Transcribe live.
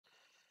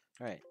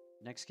Alright,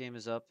 next game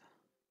is up.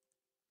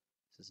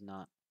 This is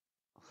not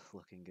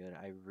looking good.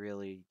 I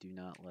really do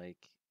not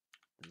like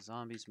the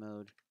zombies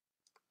mode.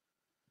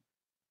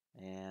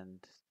 And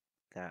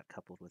that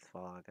coupled with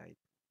fog, I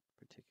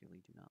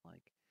particularly do not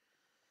like.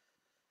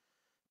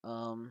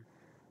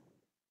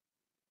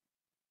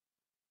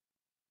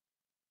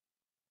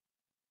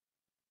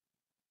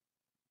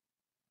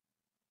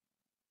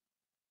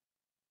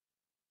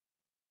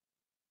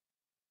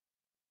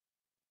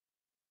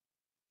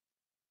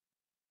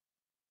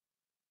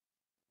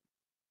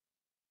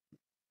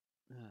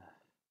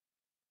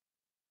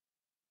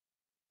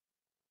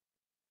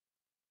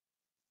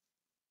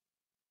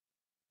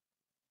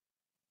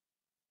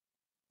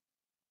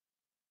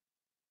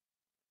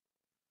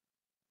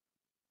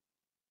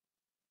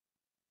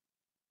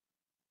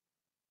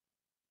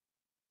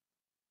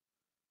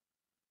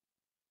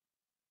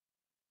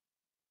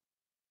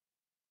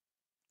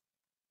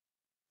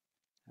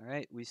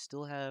 Alright, we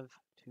still have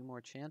 2 more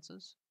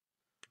chances.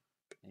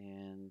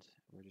 And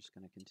we're just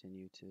going to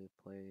continue to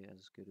play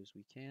as good as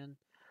we can.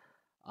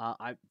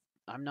 I'm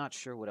not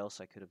sure what else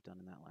I could have done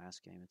in that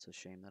last game. It's a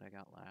shame that I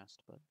got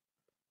last, but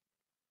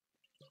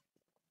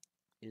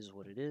is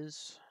what it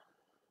is.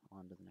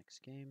 On to the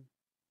next game.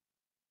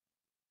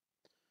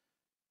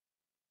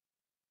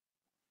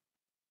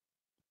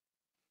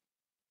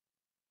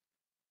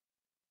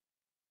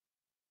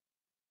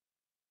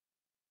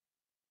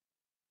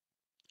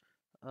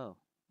 Oh,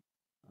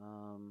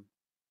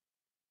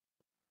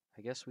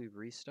 I guess we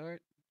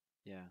restart.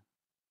 Yeah,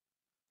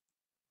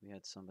 we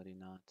had somebody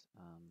not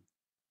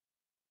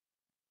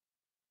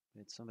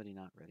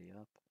ready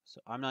up. So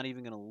I'm not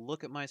even gonna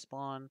look at my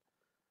spawn.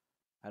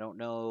 I don't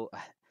know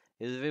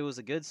if it was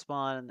a good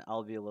spawn.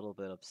 I'll be a little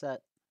bit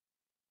upset.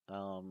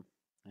 Um,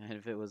 and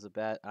if it was a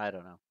bad, I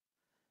don't know.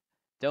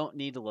 Don't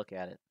need to look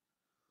at it.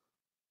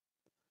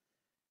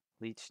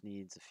 Leech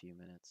needs a few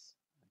minutes.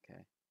 Okay.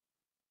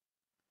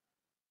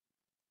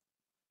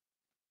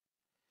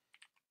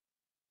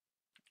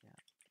 Yeah.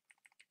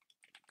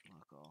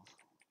 Lock all.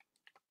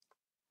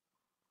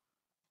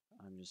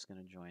 I'm just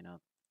gonna join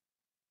up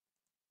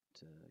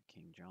to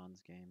King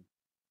John's game.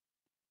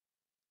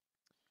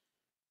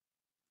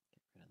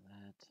 Get rid of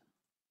that.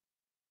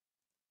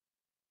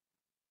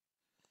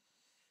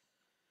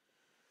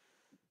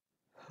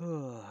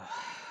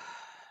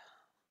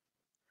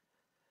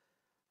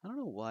 I don't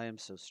know why I'm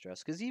so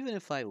stressed. Because even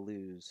if I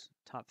lose,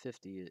 top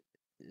 50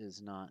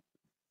 is not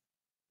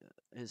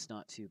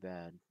too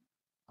bad.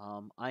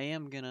 I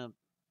am gonna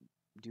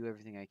do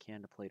everything I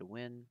can to play to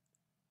win.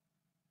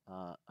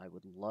 I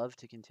would love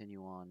to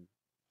continue on,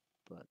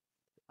 but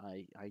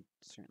I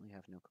certainly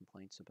have no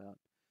complaints about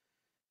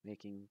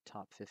making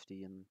top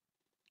 50 in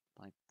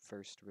my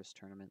first risk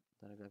tournament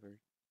that I've ever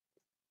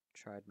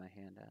tried my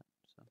hand at.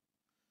 So.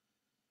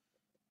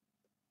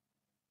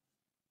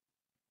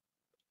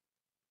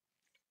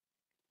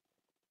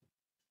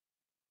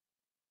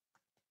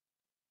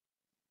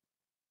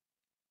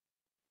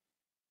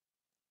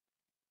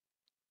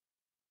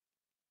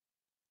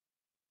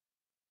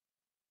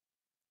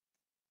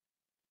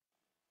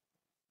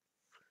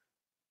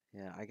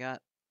 Yeah, I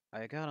got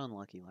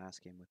unlucky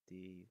last game with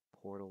the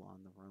portal on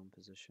the roam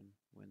position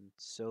when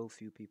so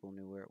few people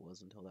knew where it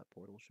was until that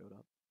portal showed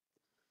up.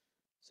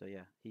 So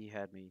yeah, he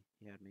had me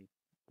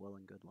well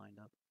and good lined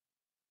up.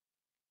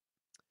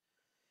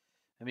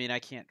 I mean, I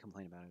can't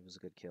complain about it. It was a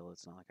good kill.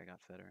 It's not like I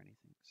got fed or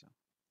anything. So,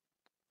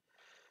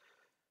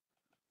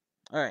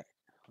 all right,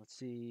 let's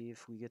see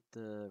if we get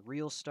the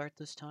real start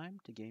this time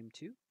to game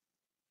 2.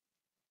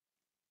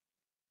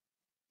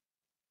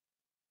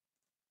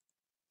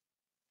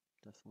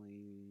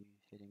 Definitely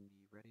hitting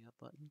the ready up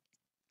button.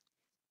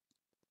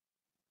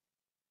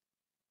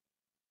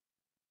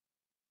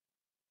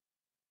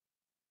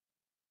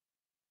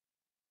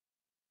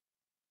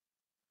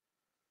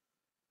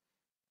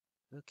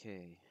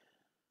 Okay.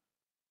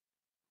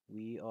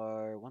 We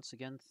are once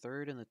again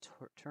third in the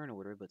turn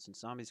order, but since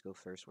zombies go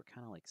first, we're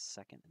kind of like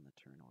second in the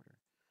turn order.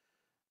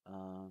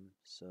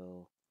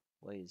 So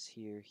white is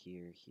here,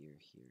 here, here,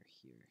 here,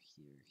 here,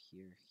 here,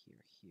 here,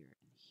 here, here,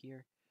 and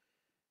here.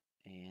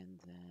 And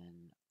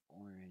then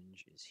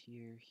orange is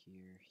here,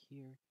 here,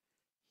 here,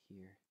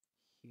 here,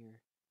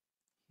 here,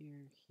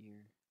 here,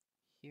 here,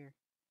 here.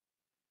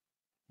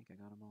 I think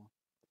I got them all.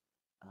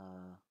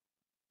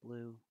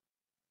 Blue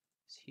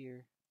is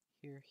here,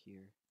 here,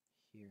 here,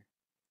 here,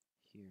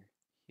 here,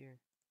 here,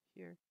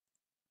 here,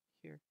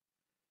 here.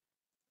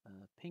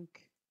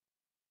 Pink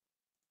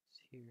is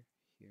here,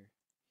 here,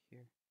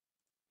 here,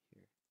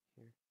 here,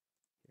 here,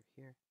 here,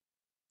 here,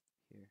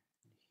 here,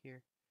 and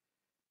here.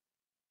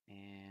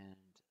 And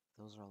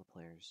those are all the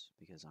players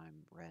because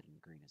I'm red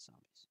and green as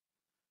zombies.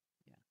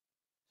 Yeah.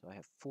 So I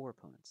have 4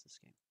 opponents this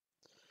game.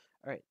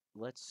 All right,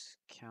 let's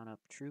count up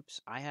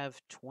troops. I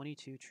have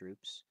 22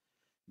 troops.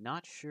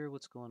 Not sure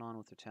what's going on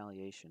with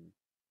Retaliation.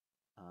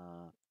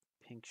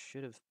 Pink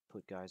should have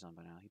put guys on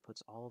by now. He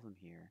puts all of them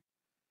here.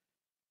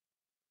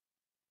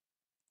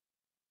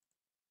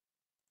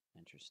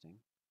 Interesting.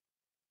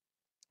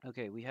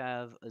 Okay, we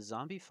have a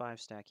zombie 5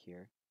 stack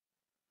here.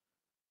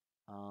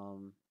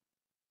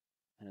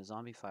 and a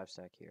zombie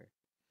 5-stack here.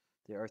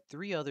 There are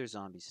 3 other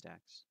zombie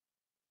stacks,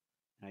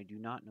 and I do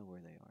not know where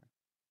they are.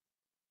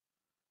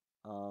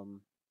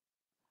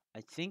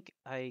 I think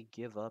I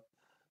give up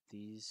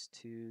these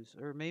 2s,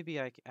 or maybe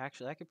I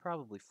could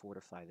probably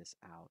fortify this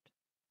out.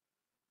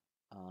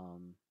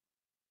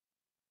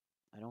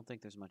 I don't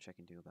think there's much I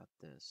can do about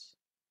this.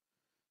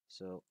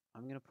 So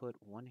I'm gonna put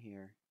 1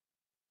 here.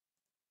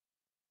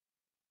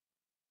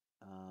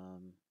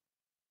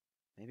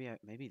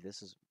 Maybe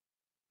this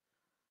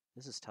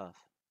is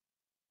tough.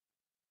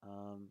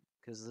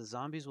 Because the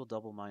zombies will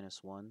double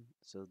 -1,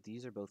 so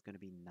these are both going to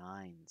be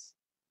 9s.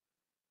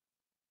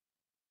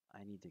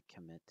 I need to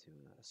commit to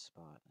a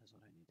spot, is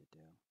what I need to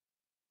do.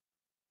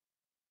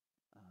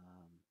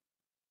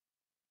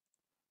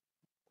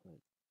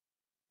 Put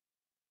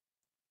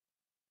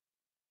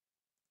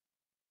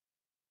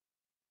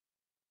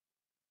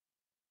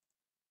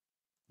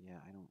yeah,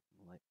 I don't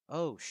like.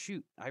 Oh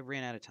shoot! I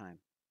ran out of time.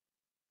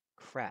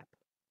 Crap!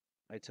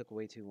 I took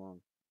way too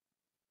long.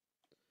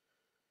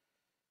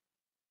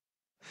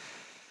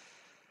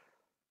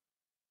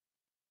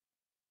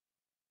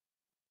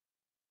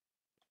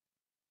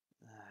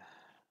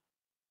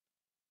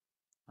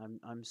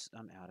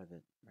 I'm out of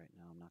it right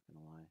now. I'm not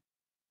gonna lie.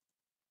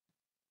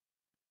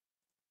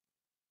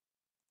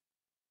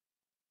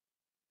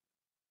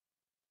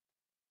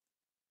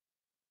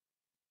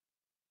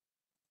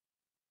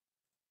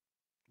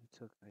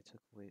 I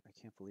took wait. I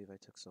can't believe I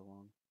took so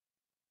long.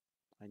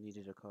 I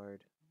needed a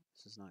card.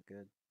 This is not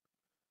good.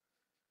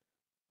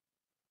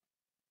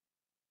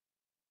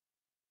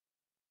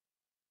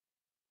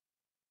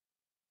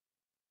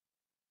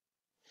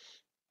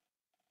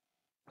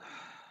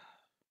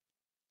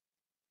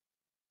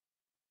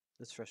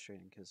 It's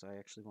frustrating because I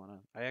actually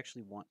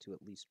want to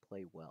at least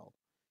play well,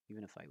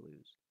 even if I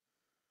lose.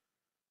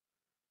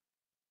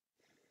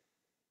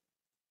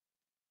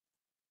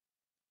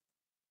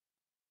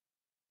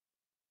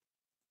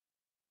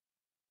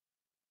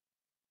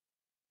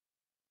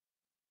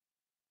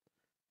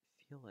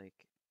 I feel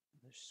like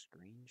the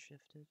screen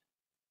shifted.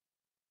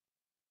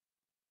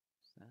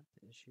 Is that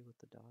the issue with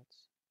the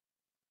dots?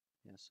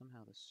 Yeah,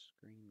 somehow the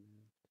screen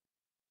moved.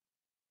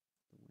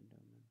 The window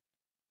moved.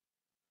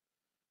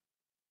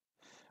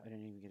 I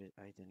didn't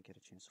get a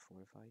chance to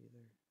fortify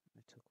either.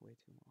 I took way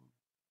too long.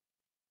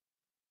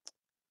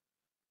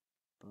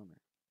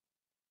 Bummer.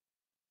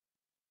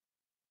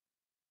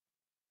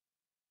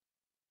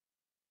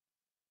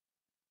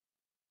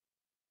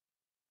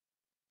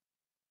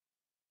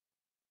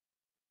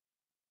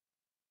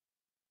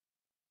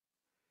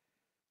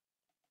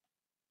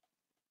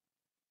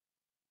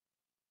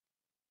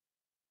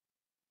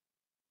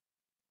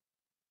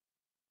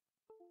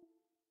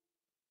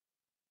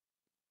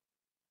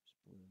 There's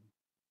blue.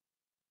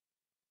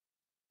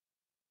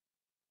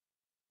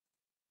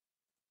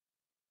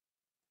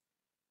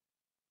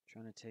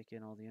 Trying to take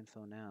in all the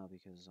info now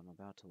because I'm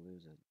about to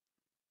lose it.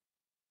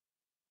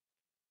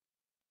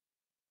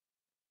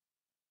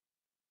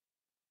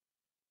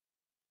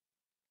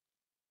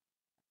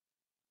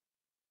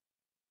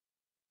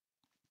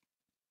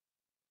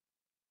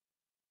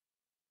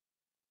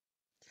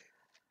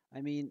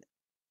 I mean,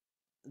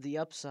 the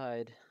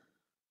upside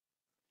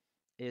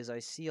is I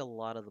see a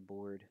lot of the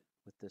board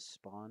with this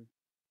spawn.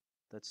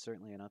 That's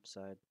certainly an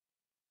upside.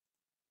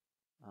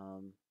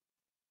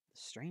 The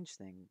strange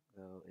thing,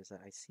 though, is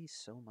that I see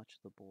so much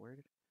of the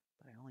board,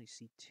 but I only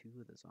see 2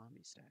 of the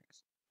zombie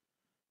stacks.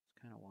 It's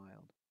kind of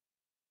wild.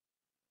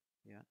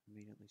 Yeah,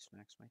 immediately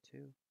smacks my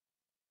 2.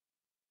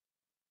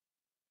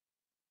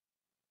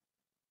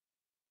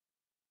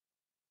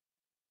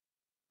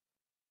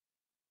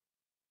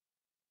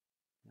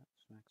 Yeah,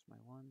 smacks my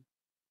 1.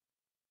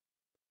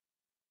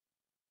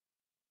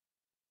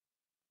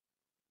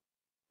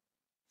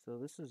 So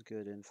this is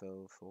good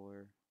info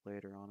for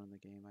later on in the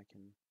game. I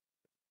can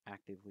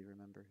actively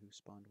remember who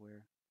spawned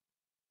where.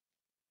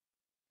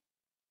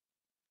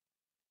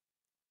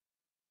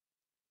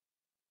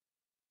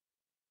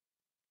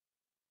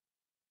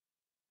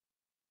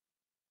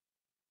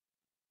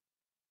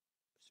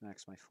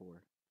 Smacks my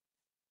 4.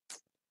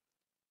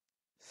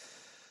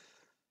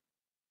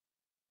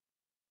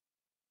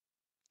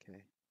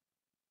 Okay.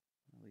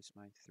 At least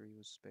my 3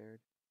 was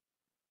spared.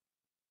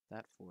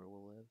 That 4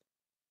 will live.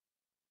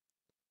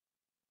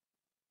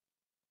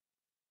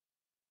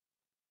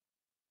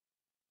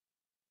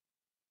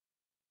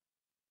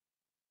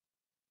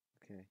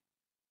 Okay.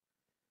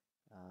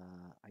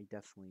 I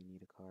definitely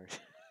need a card.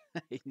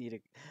 I need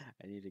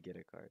to get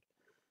a card.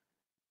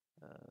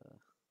 I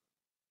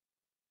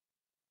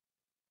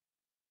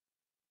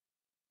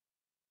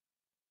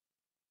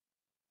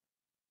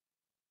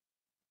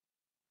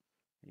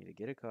need to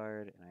get a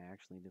card, and I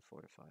actually need to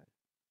fortify.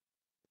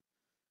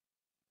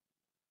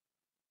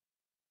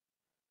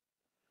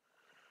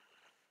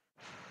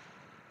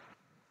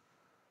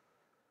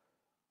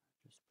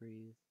 Just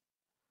breathe.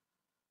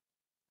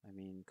 I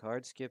mean,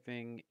 card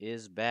skipping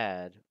is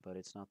bad, but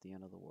it's not the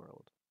end of the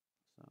world.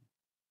 So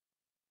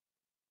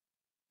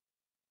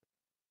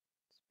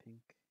it's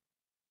pink.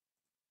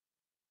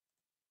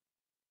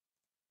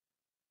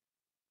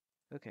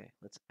 Okay,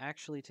 let's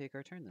actually take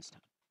our turn this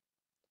time.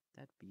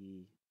 That'd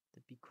be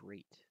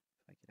great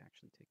if I could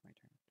actually take my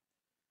turn.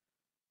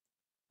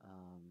 I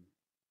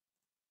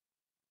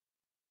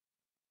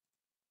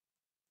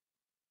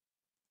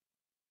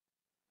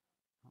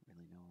don't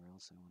really know where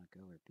else I want to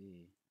go or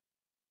be.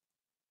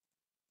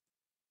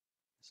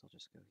 Guess I'll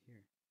just go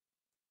here.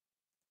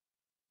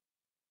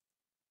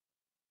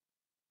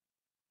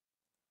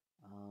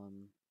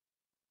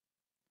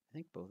 I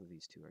think both of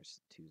these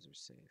twos are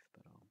safe,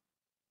 but I'll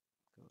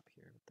go up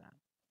here with that.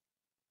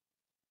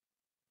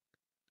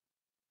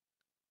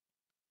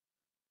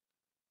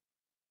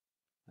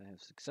 I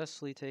have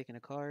successfully taken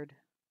a card.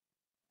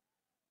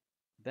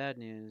 Bad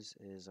news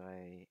is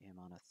I am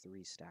on a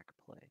 3-stack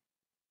play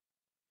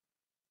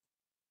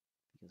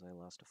because I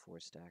lost a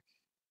 4-stack,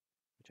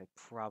 which I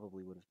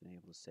probably would have been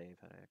able to save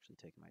had I actually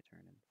taken my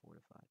turn and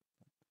fortified.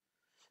 But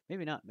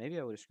maybe not. Maybe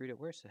I would have screwed it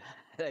worse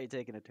had I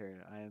taken a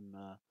turn. I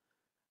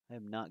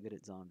am not good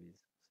at zombies,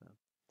 so.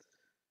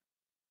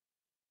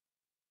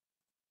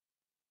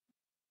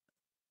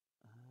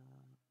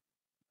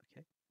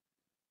 Okay.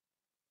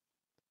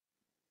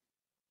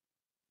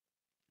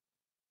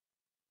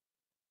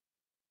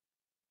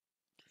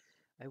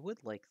 I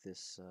would like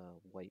this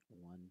white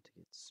 1 to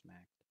get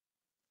smacked.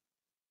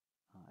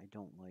 I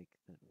don't like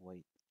that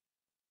white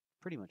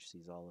pretty much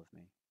sees all of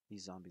me.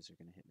 These zombies are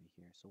going to hit me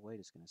here, so white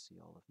is going to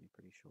see all of me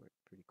pretty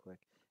quick.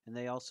 And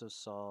they also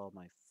saw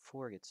my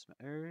 4 get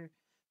smacked.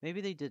 Maybe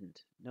they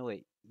didn't. No,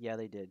 wait. Yeah,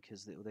 they did,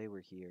 because they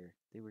were here.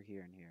 They were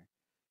here and here.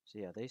 So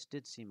yeah, they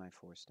did see my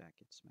 4-stack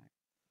get smacked.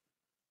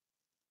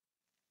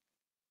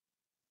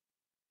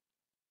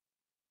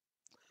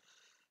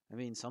 I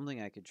mean,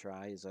 something I could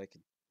try is I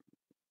could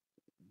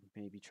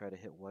maybe try to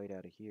hit white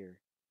out of here,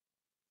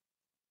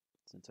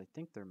 since I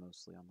think they're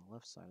mostly on the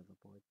left side of the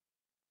board.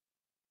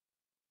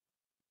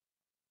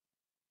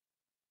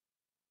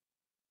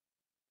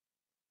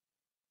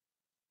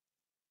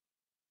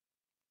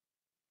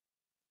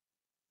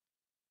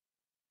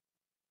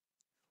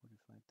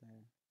 Fortified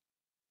there.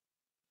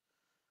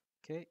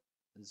 Okay,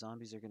 the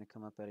zombies are going to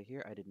come up out of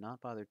here. I did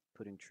not bother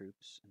putting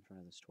troops in front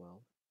of this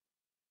 12.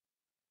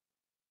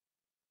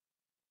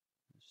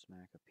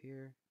 Smack up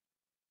here.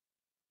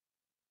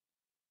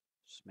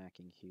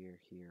 Smacking here,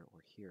 here,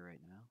 or here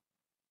right now.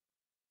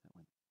 That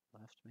went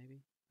left,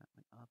 maybe? That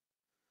went up.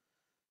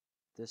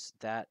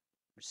 That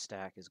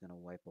stack is going to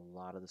wipe a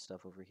lot of the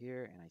stuff over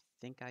here, and I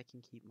think I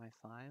can keep my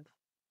 5.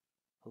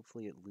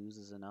 Hopefully it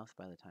loses enough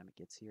by the time it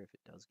gets here, if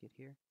it does get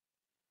here.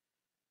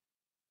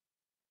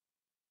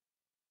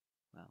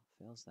 Well,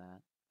 fails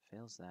that.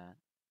 Fails that.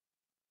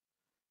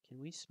 Can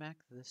we smack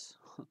this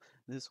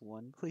this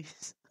 1,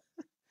 please?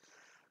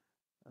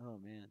 Oh,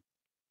 man.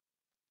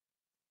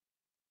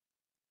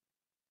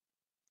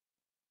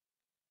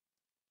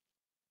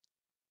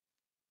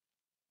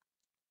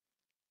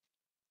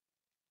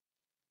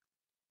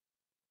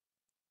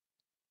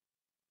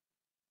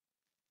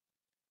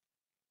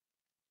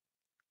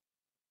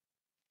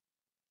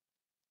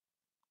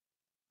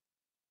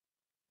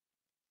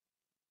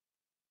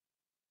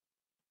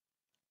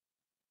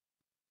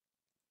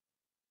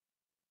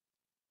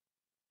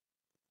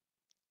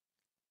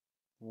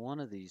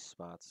 One of these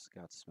spots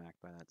got smacked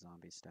by that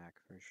zombie stack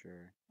for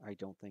sure. I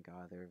don't think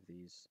either of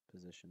these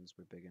positions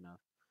were big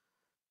enough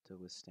to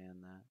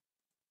withstand that.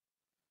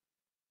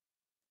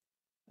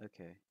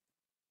 Okay.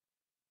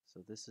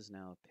 So this is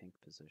now a pink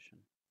position.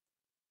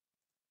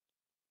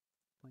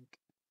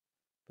 Blink.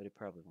 But it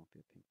probably won't be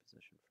a pink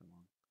position for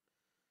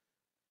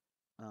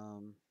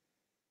long.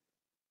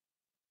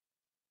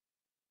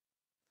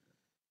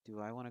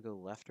 Do I want to go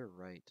left or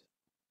right?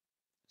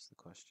 Is the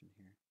question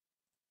here.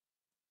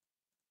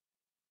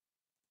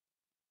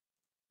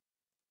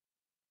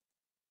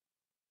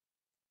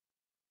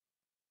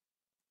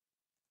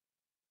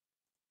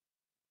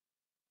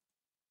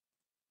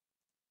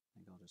 I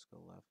think I'll just go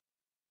left.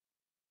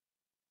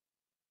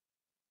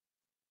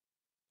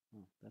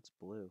 Oh, that's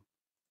blue.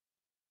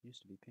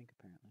 Used to be pink,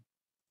 apparently.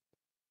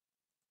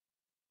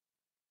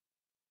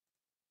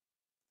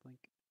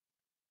 Blink.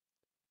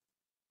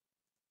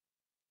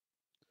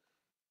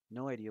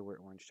 No idea where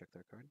orange took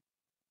their card.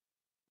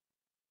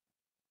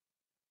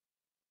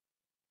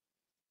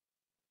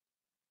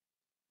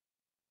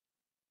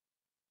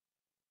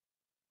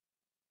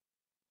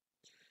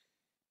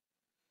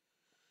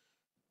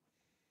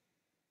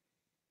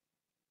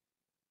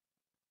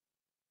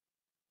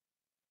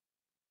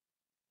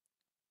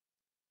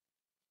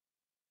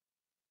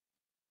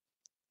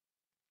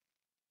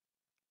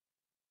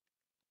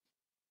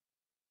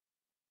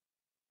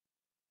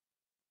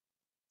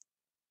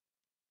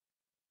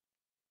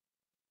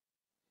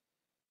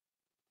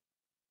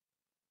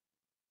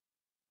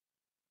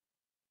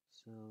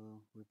 So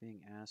we're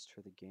being asked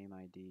for the game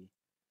ID.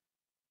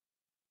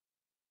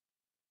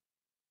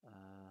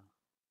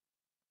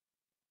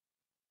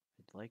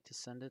 I'd like to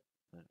send it,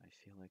 but I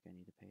feel like I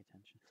need to pay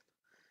attention.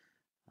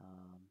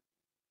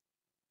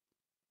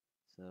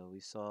 So we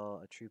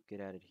saw a troop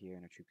get added here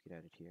and a troop get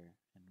added here,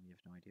 and we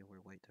have no idea where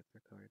white took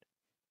their card.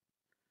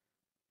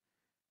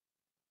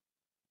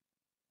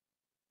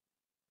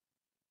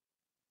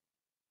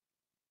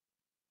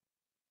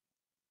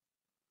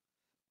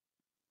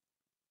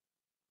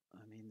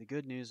 The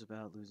good news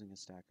about losing a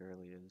stack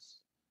early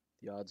is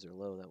the odds are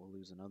low that we'll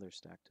lose another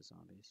stack to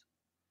zombies.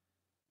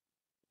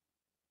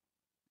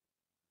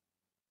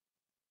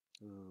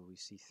 Ooh, we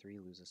see 3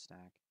 lose a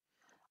stack.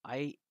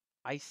 I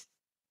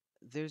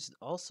there's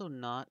also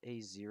not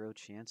a 0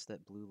 chance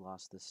that blue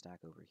lost this stack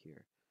over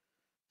here.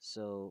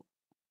 So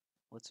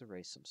let's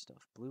erase some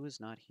stuff. Blue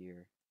is not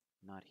here,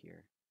 not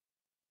here.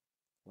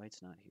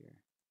 White's not here.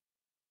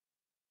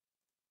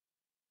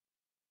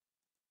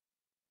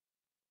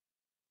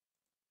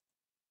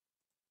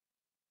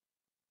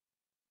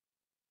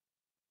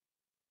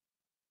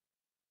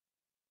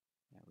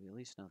 Yeah, we at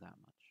least know that much.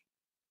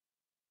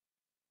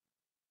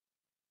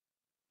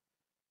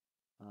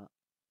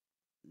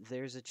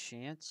 There's a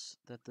chance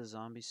that the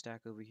zombie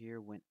stack over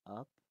here went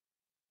up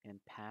and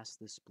passed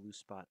this blue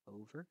spot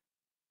over.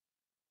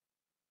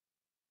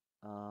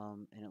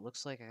 And it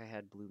looks like I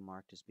had blue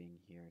marked as being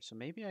here. So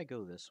maybe I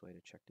go this way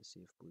to check to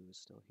see if blue is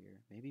still here.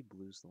 Maybe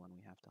blue's the one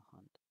we have to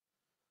hunt.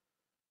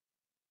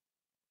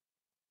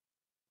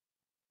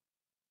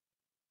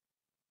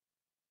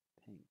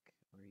 Pink,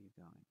 where are you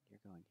going? You're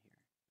going here.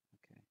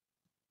 Okay.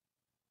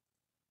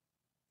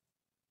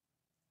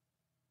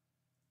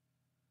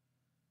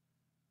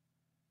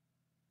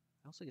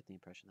 I also get the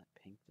impression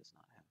that pink does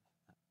not have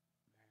that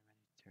very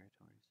many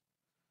territories.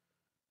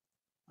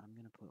 I'm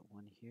going to put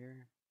 1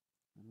 here.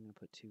 I'm going to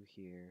put 2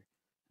 here.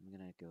 I'm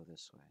going to go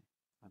this way.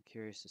 I'm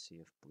curious to see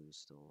if blue's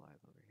still alive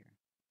over here.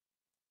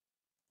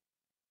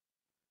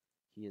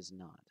 He is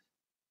not.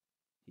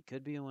 He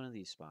could be in one of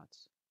these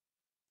spots.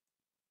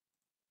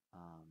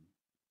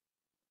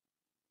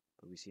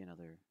 But we see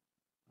another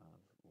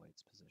of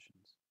white's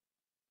positions.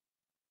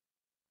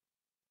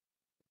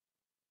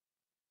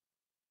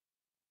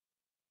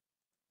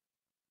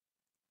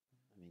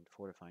 I mean,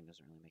 fortifying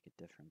doesn't really make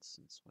a difference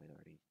since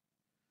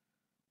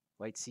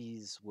white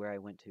sees where I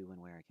went to and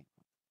where I came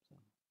from. So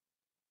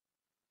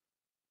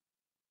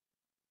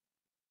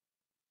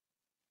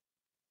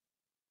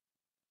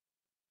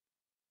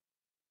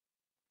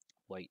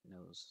white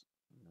knows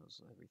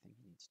everything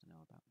he needs to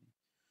know about me.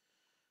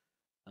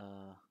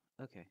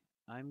 Okay.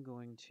 I'm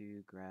going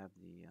to grab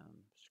the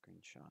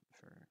screenshot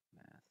for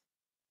math.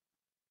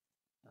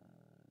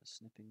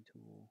 Snipping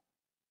tool.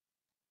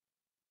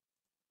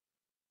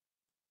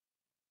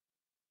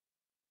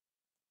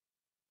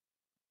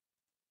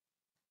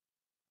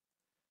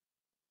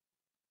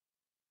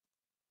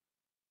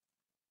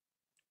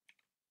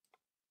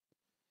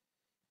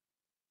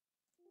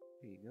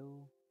 Here you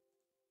go.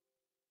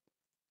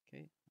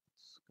 Okay,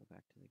 let's go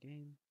back to the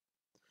game.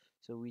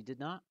 So we did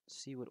not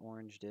see what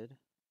orange did,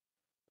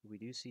 but we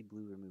do see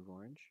blue remove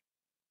orange.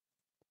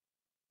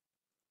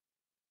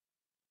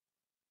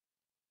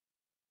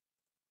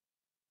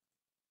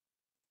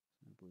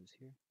 So blue's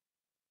here.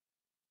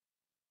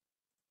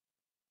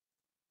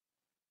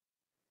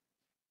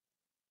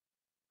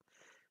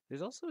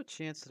 There's also a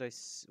chance that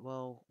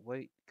well,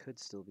 white could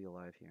still be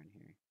alive here and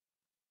here.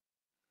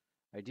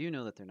 I do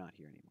know that they're not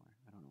here anymore.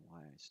 I don't know why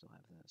I still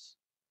have this.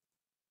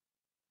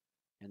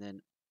 And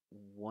then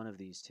one of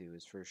these two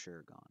is for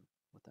sure gone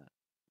with that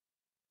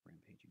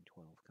rampaging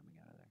 12 coming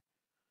out of there.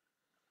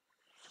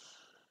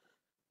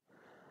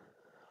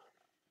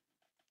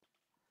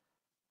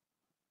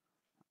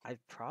 I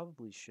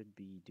probably should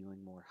be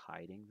doing more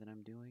hiding than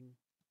I'm doing.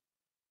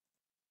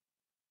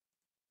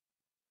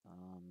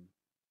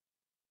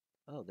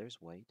 Oh, there's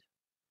white.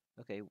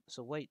 Okay,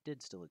 so white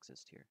did still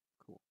exist here.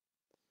 Cool.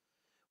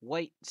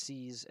 White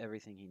sees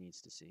everything he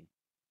needs to see.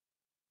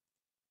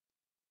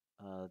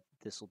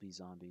 This will be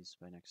zombies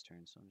by next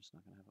turn, so I'm just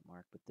not going to have it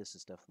marked, but this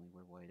is definitely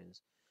where white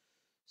is.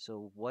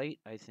 So white,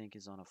 I think,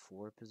 is on a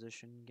 4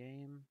 position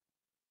game.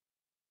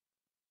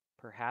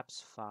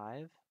 Perhaps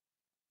 5.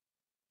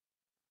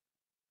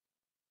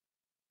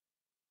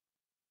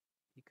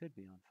 He could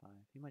be on 5.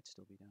 He might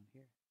still be down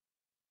here.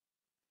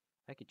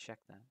 I could check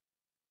that.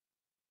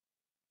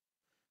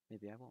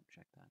 Maybe I won't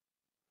check that.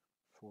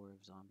 4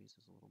 of zombies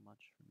is a little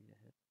much for me to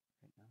hit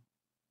right now.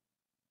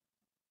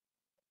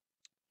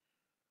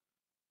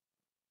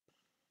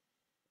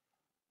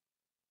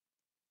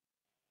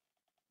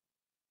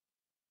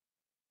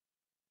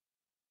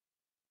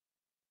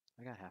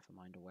 I got half a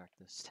mind to whack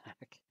this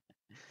stack.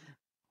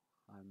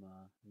 I'm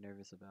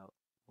nervous about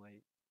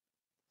white.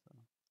 So.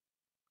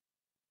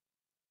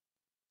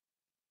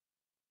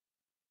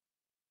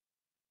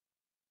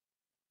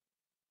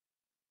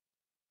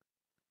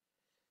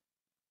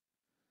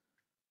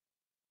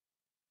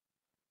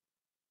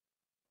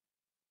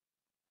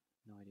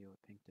 No idea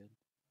what pink did.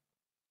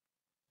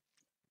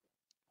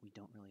 We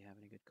don't really have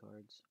any good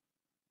cards.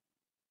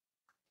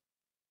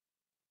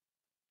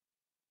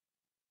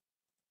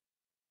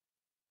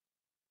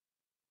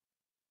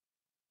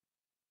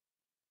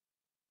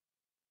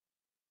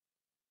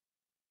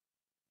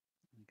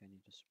 I think I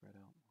need to spread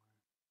out more.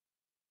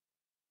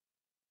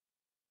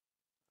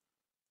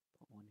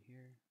 Put 1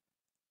 here.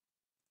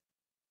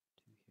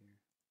 2 here.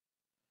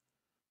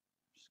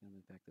 I'm just going to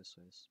move back this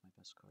way. This is my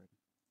best card.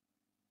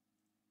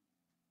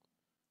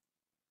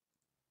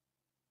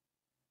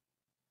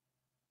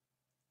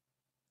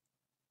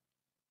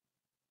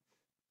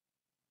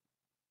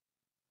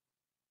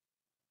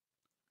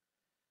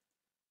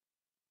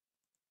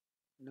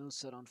 No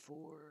set on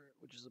 4,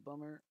 which is a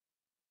bummer.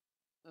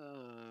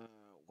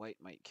 White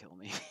might kill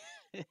me.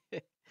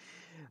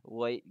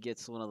 White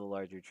gets one of the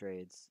larger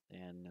trades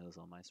and knows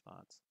all my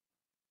spots.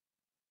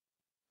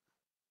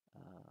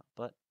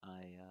 But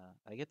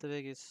I get the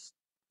biggest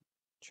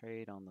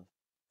trade on the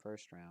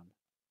first round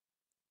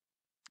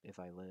if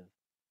I live,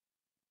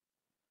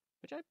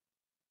 which I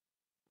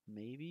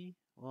maybe.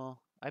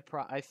 Well,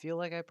 I feel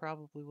like I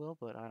probably will,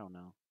 but I don't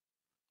know.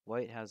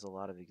 White has a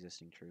lot of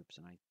existing troops,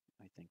 and I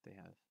think they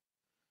have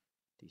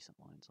decent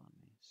lines on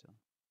me. So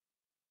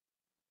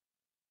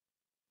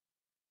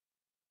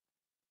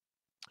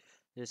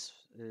this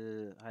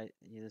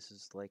this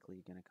is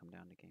likely going to come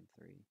down to game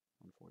 3,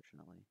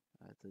 unfortunately.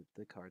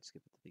 The card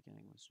skip at the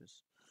beginning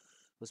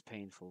was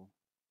painful,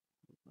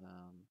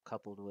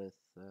 coupled with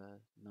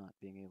not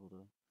being able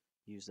to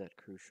use that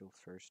crucial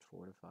first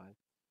fortify.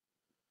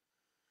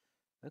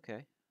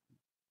 Okay.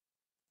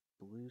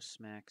 Blue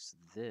smacks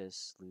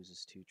this,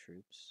 loses 2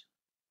 troops.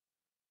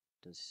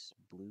 Does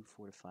blue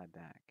fortify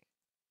back?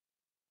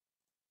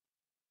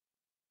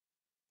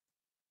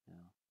 No.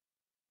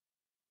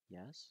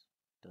 Yes.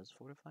 Does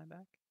fortify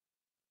back?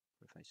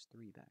 Fortifies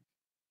 3 back.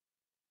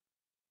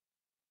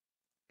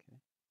 Okay.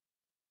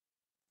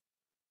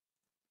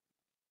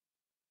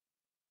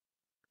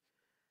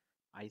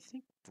 I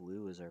think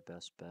blue is our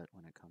best bet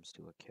when it comes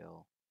to a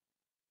kill.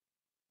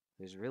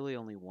 There's really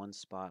only one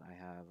spot I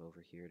have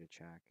over here to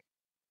check,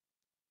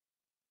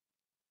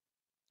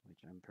 which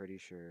I'm pretty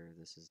sure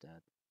this is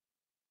dead.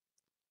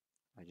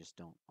 I just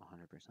don't 100%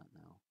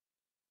 know.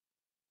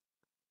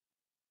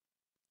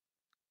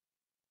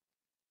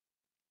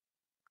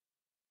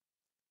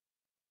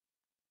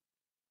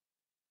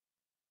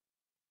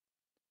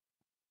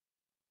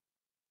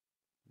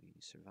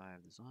 We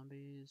survive the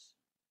zombies.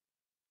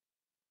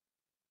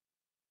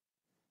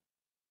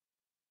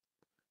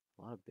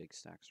 A lot of big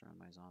stacks around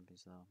my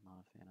zombies, though. Not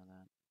a fan of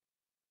that.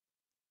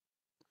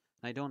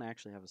 And I don't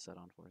actually have a set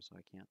on 4, so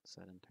I can't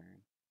set in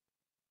turn.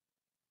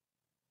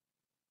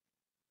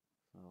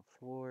 So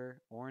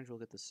 4, orange will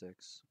get the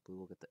 6, blue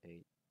will get the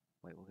 8,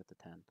 white will get the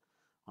 10.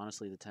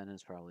 Honestly, the 10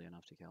 is probably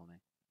enough to kill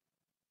me.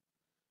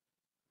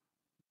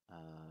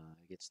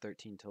 It gets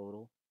 13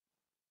 total.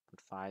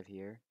 Put 5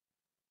 here.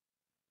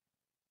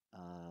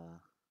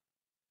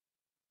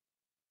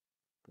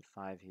 Put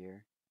 5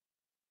 here.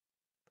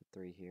 Put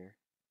 3 here.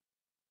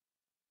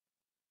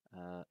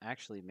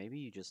 Actually, maybe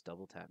you just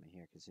double tap me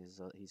here because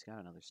he's got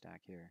another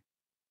stack here.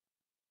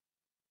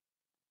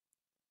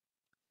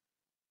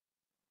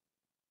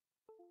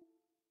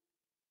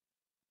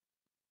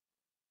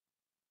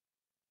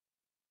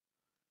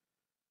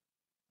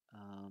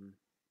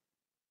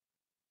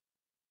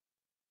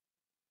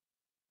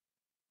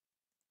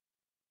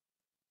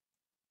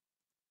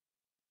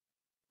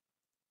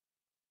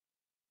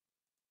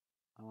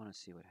 I want to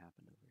see what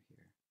happened over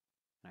here.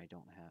 And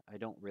I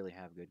don't really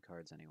have good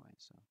cards anyway,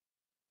 so.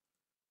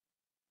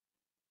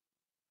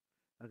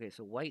 Okay,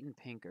 so white and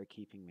pink are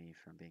keeping me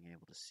from being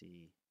able to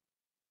see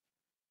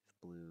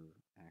if blue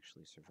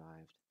actually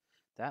survived.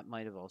 That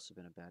might have also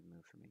been a bad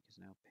move for me because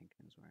now pink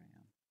knows where I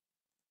am.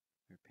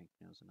 Or pink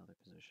knows another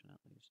position at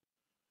least.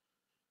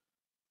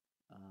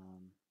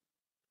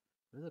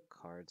 What do the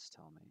cards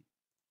tell me?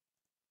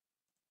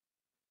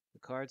 The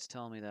cards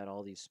tell me that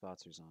all these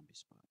spots are zombie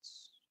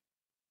spots.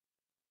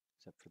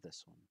 Except for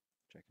this one,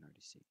 which I can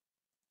already see.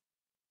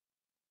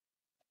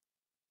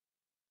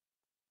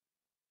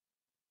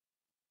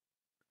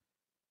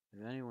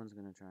 If anyone's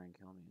going to try and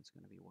kill me, it's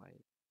going to be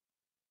white.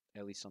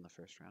 At least on the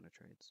first round of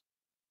trades.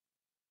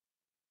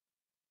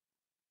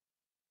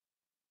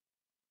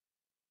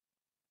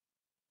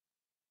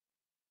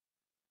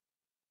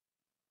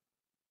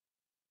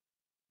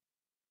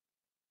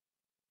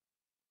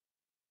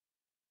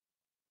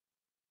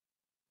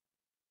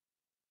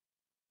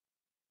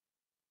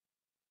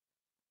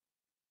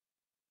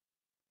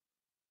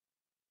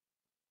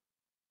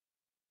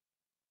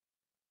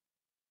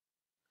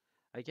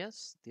 I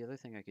guess the other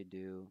thing I could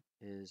do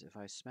is if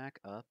I smack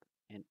up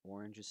and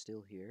orange is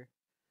still here,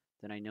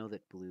 then I know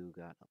that blue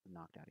got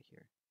knocked out of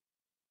here.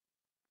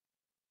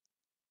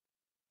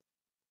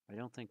 I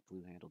don't think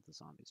blue handled the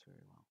zombies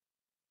very well.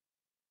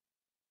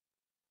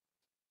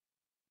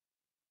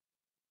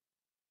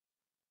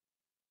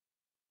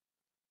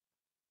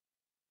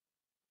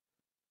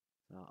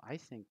 So I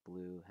think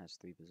blue has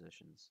 3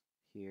 positions.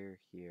 Here,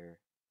 here,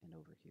 and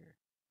over here,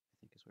 I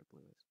think is where blue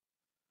is.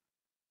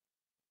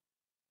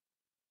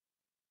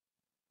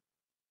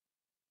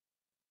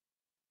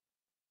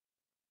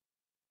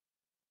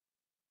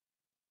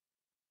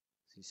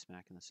 So he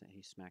smacks in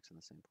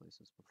the same place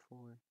as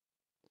before.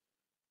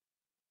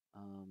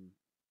 I'm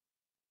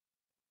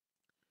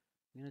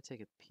gonna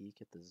take a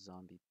peek at the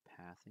zombie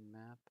pathing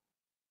map.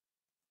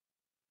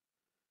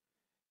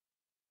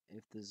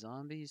 If the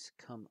zombies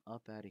come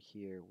up out of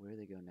here, where do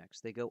they go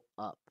next? They go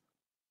up.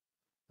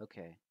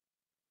 Okay.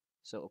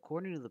 So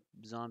according to the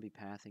zombie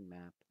pathing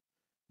map,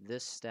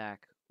 this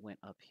stack went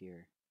up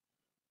here.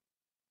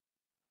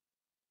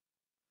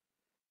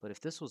 But if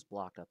this was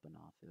blocked up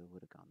enough, it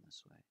would have gone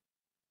this way.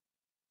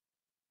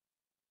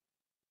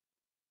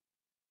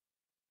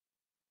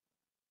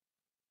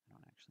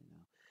 actually,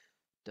 no.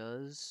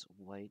 Does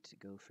white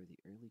go for the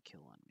early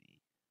kill on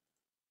me?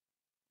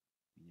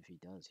 I mean, if he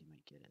does, he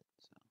might get it,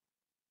 so.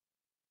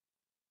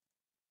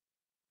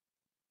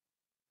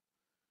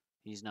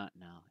 He's not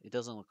now. It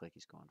doesn't look like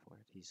he's going for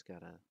it. He's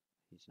not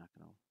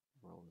gonna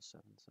roll the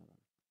 7/7.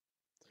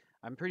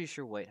 I'm pretty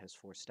sure white has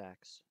 4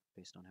 stacks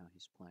based on how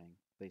he's playing,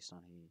 based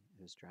on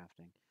his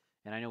drafting.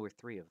 And I know where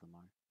 3 of them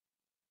are.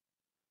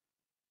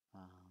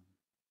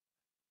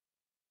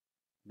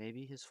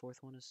 Maybe his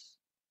 4th one is...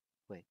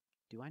 Wait,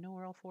 do I know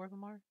where all 4 of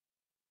them are?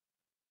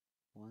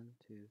 1,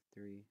 2,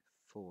 3,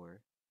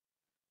 4.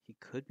 He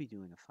could be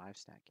doing a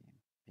 5-stack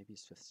game. Maybe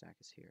his 5th stack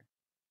is here.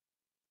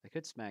 I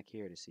could smack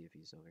here to see if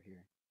he's over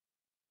here.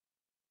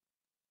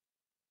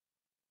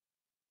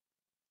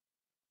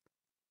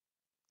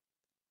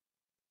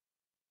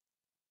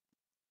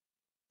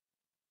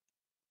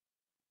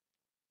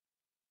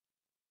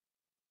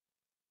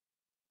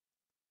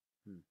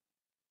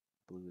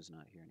 Blue is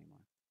not here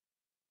anymore.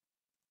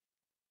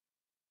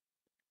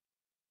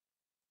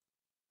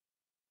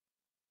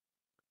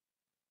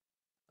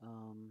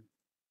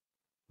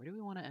 Where do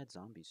we want to add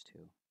zombies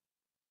to?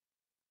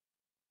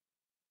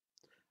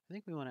 I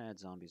think we want to add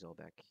zombies all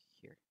back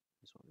here,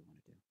 is what we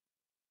want to do.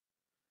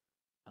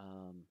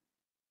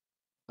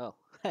 Oh,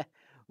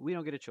 we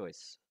don't get a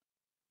choice.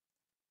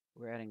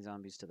 We're adding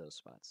zombies to those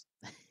spots.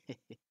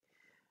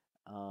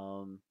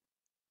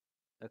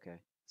 Okay.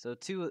 So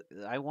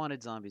I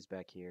wanted zombies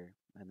back here,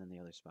 and then the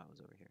other spot was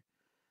over here.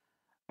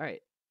 All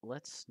right,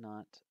 let's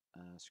not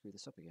screw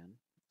this up again.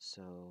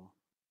 So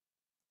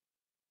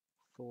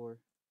 4,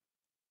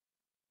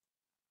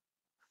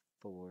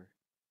 4,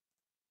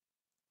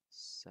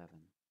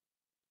 7.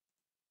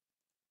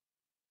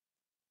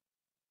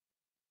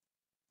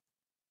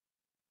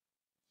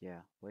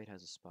 Yeah, white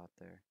has a spot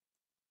there.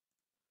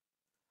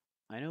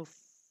 I know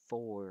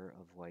 4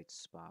 of white's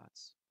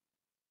spots.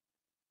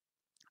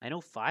 I know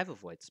 5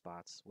 of white's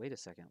spots. Wait a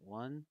second.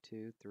 1,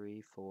 2,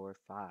 3, 4,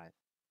 5.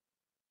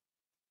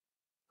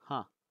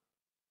 Huh.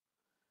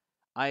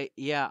 I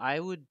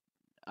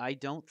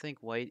don't think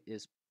white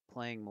is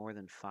playing more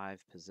than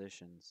 5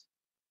 positions.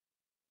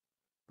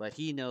 But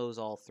he knows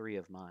all 3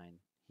 of mine.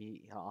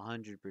 He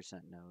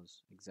 100%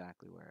 knows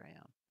exactly where I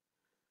am.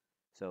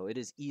 So it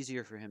is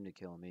easier for him to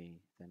kill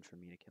me than for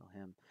me to kill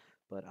him.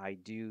 But I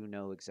do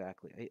know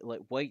exactly. Like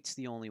white's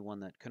the only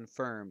one that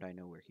confirmed I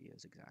know where he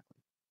is exactly.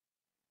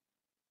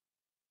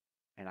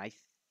 And I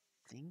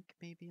think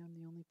maybe I'm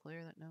the only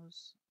player that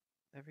knows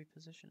every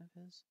position of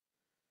his.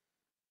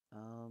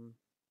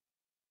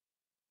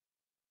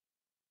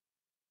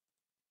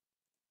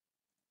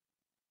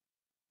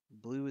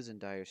 Blue is in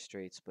dire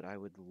straits, but I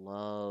would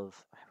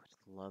love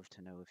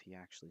to know if he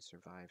actually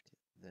survived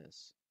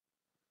this.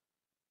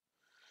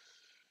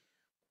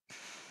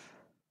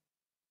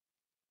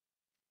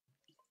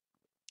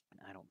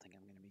 I don't think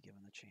I'm going to be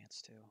given the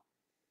chance to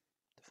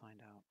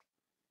find out.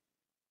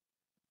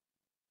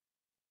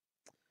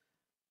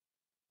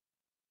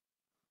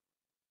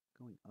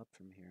 Going up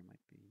from here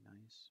might be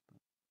nice,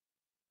 but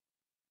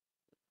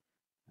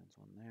that's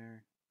one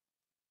there,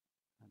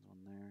 that's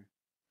one there,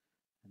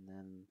 and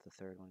then the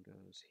third one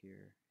goes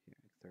here, here,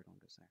 the third one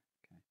goes there.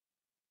 Okay.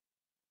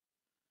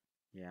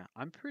 Yeah,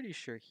 I'm pretty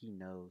sure he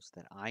knows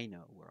that I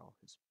know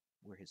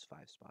where his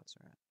 5 spots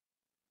are at.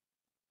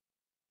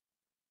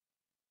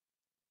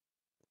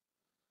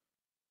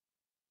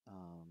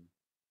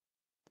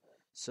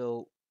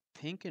 So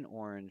pink and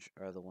orange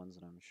are the ones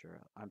that I'm sure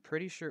of. I'm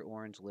pretty sure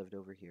orange lived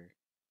over here.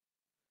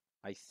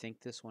 I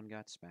think this one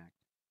got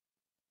smacked.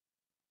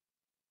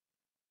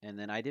 And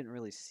then I didn't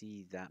really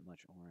see that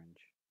much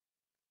orange.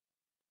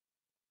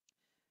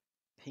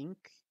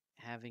 Pink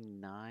having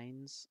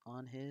 9s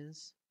on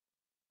his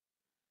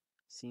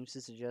seems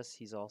to suggest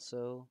he's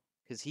also...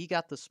 Because he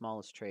got the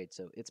smallest trade,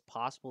 so it's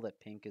possible that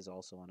pink is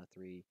also on a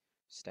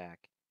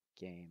 3-stack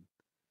game.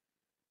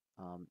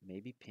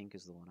 Maybe pink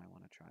is the one I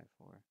want to try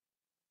for.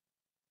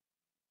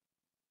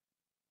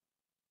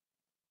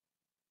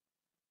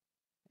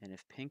 And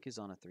if pink is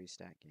on a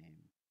 3-stack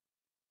game,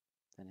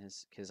 then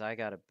because I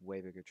got a way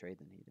bigger trade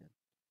than he did.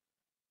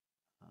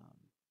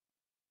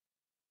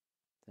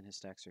 Then his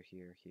stacks are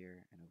here,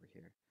 here, and over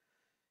here.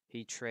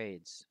 He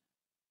trades.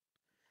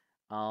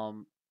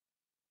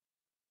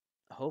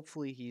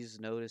 Hopefully he's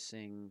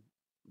noticing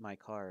my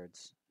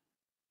cards.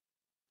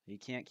 He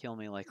can't kill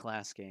me like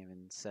last game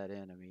and set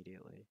in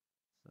immediately.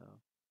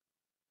 So,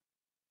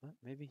 but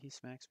maybe he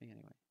smacks me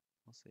anyway.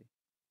 We'll see.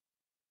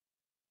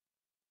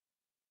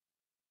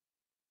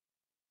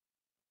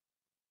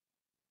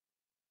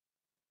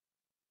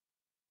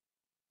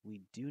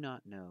 We do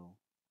not know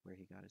where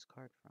he got his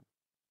card from.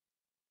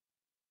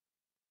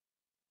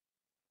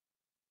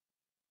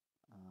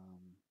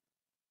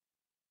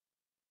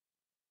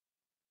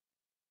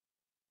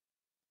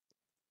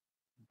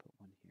 I'll put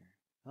one here.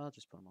 I'll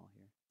just put them all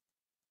here.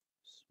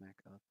 Smack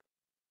up.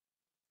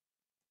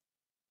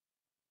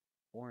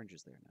 Orange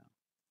is there now.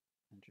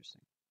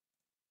 Interesting.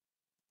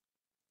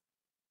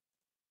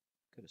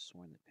 Could have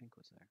sworn that pink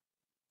was there.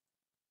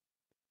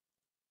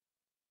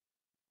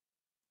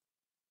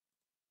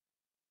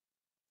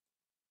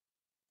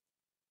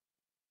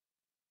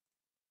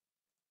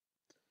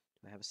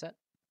 I have a set?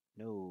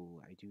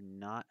 No, I do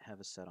not have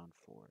a set on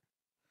 4.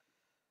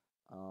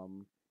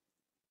 Um,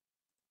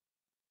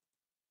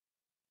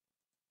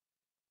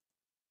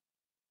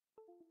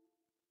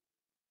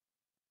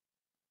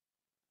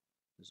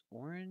 does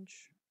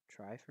orange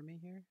try for me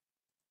here?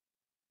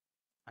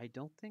 I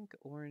don't think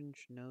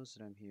orange knows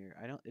that I'm here.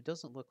 It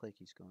doesn't look like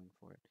he's going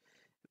for it.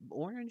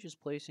 Orange is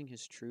placing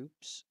his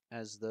troops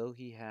as though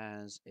he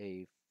has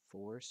a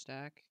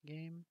 4-stack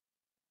game.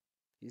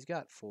 He's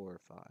got 4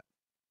 or 5.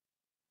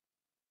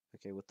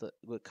 Okay, with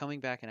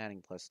coming back and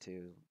adding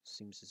 +2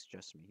 seems to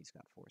suggest to me he's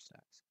got 4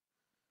 stacks.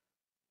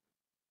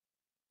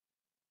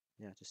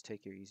 Yeah, just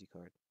take your easy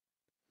card.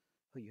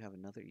 Oh, you have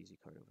another easy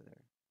card over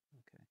there.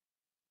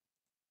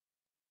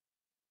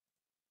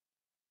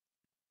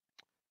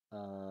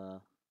 Okay.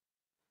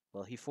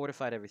 Well, he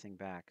fortified everything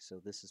back, so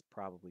this is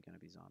probably going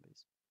to be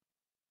zombies.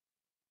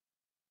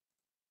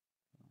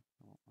 Oh,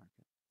 I won't mark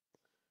it.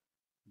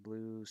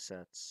 Blue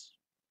sets.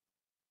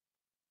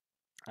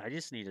 I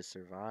just need to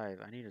survive.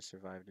 I need to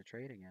survive to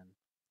trade again.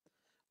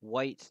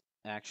 White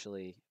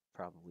actually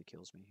probably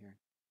kills me here.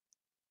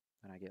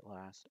 And I get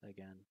last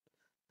again.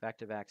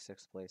 Back-to-back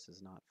 6th place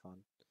is not fun.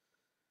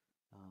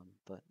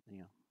 But, you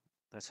know,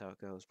 that's how it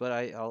goes. But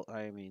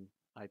I mean,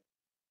 I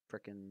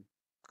frickin'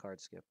 card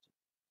skipped,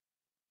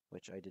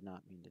 which I did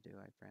not mean to do.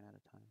 I ran out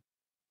of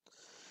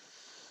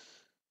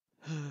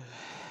time.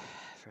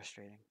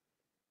 Frustrating.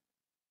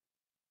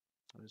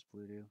 What does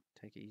blue do?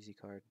 Take an easy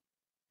card.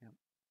 Yep.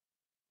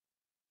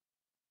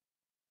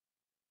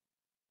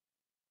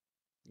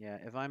 Yeah,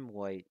 if I'm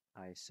white,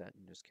 I set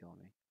and just kill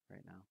me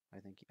right now.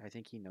 I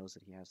think he knows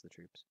that he has the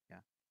troops.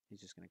 Yeah, he's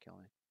just gonna kill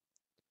me.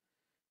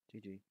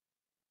 GG.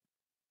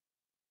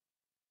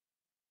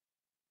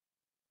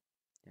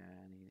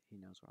 Yeah, and he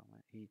knows where I'm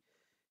at.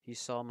 He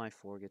saw my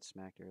 4 get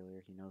smacked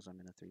earlier. He knows I'm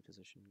in a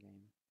 3-position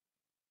game.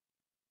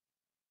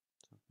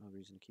 So no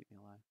reason to keep me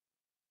alive.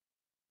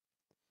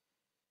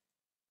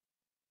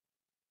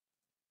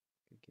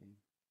 Good game.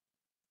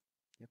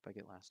 Yep, I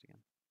get last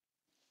again.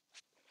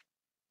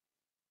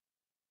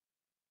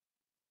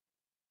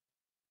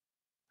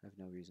 I have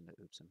no reason to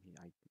oops him. He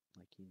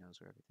knows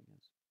where everything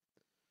is.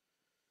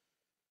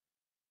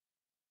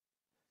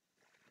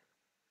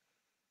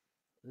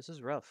 This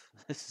is rough.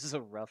 This is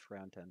a rough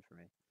round 10 for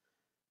me.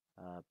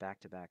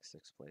 Back-to-back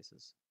 6th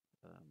places.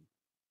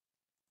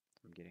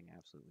 I'm getting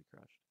absolutely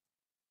crushed.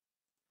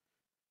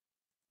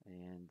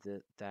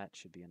 And that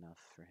should be enough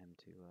for him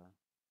to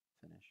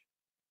finish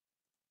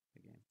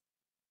the game.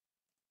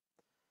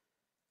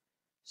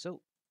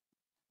 So,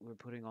 we're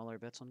putting all our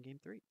bets on game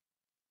 3.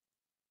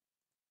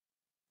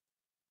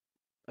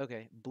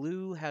 Okay,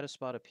 blue had a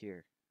spot up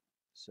here.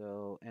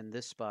 So, and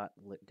this spot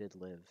did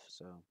live,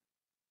 so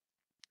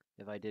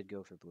if I did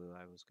go for blue,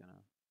 I was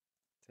gonna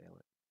fail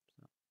it.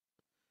 So,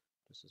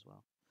 just as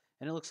well.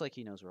 And it looks like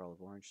he knows where all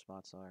of orange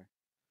spots are.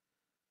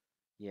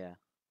 Yeah,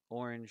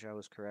 orange, I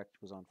was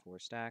correct, was on 4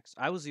 stacks.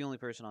 I was the only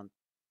person on...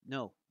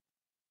 No,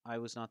 I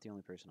was not the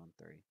only person on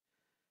 3.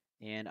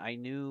 And I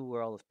knew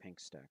where all of pink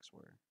stacks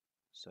were.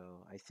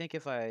 So, I think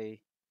if I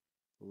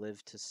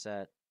lived to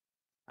set,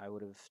 I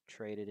would have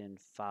traded in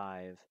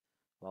 5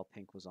 while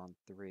pink was on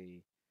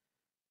 3.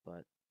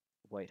 But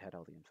white had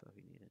all the info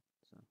he needed,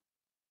 so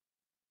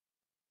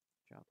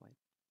job white.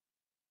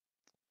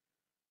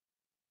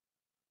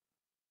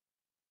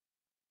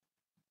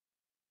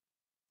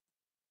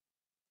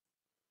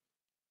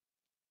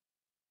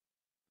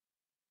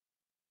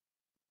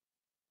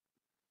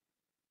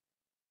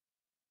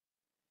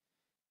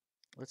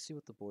 Let's see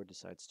what the board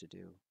decides to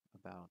do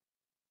about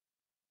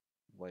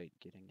white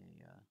getting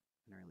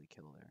an early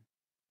kill there.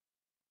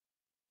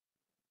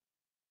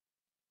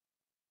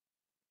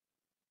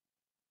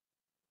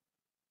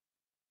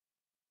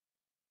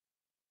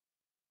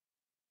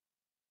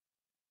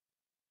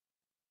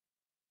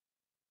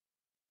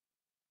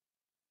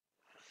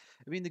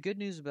 I mean, the good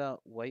news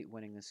about white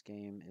winning this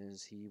game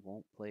is he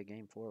won't play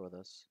game 4 with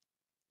us,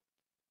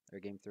 or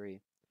game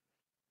 3.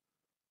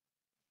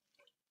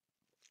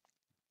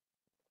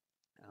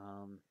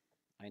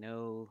 I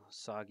know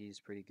Soggy's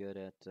pretty good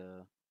at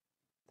the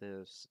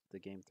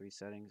game 3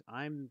 settings.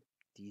 I'm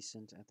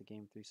decent at the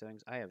game 3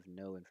 settings. I have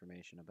no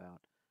information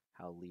about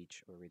how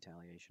Leech or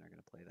Retaliation are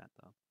going to play that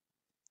though.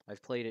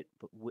 I've played it,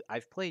 but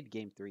I've played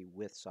game 3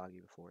 with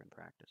Soggy before in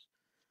practice.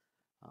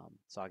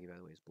 Soggy, by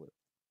the way, is blue.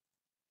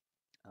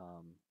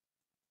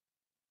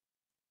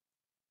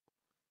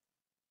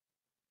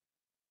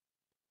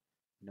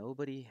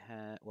 Nobody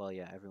had, well,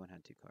 yeah, everyone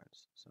had 2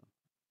 cards, so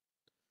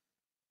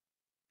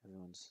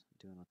everyone's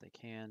doing what they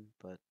can,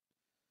 but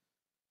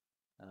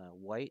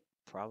white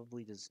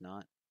probably does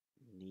not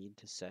need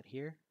to set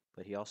here,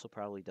 but he also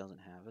probably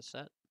doesn't have a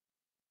set.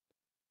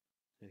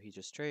 So he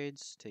just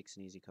trades, takes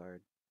an easy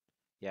card.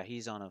 Yeah,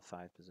 he's on a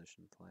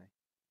 5-position play.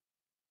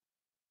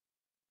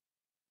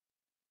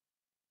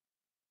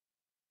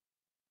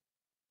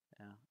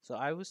 Yeah, so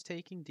I was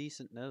taking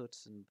decent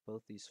notes in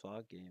both these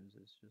fog games.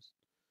 It's just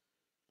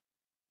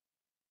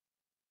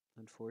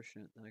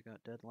unfortunate that I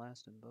got dead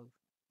last in both.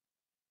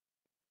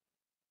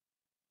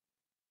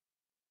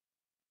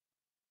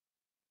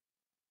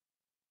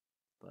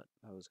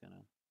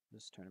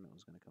 this tournament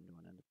was gonna come to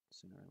an end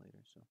sooner or later.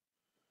 So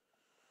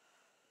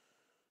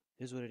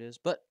is what it is.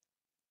 But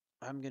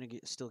I'm gonna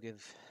still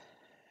give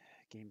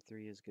game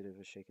 3 as good of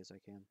a shake as I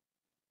can.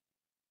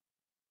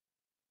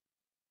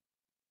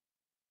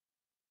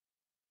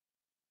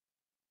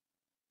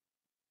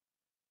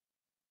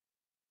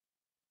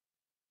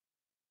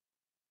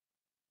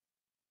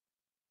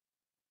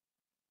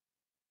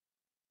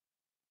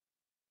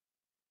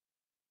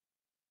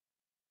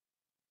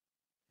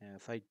 Yeah,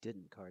 if I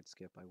didn't card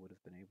skip, I would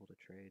have been able to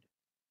trade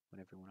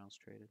when everyone else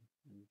traded,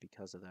 and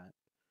because of that,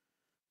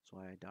 that's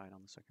why I died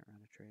on the second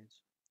round of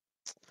trades.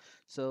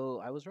 So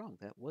I was wrong.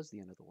 That was the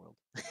end of the world.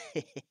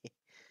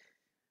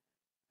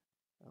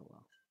 Oh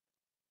well.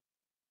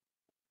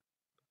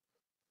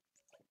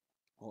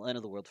 Well, end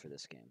of the world for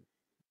this game.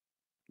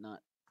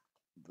 Not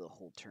the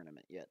whole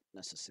tournament yet,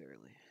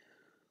 necessarily.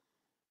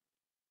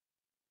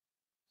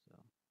 So.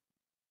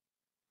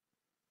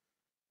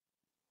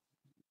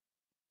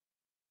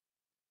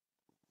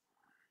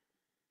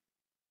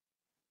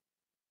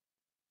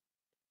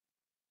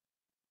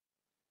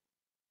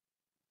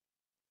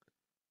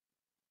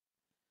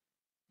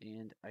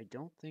 And I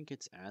don't think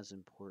it's as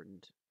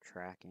important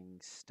tracking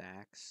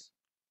stacks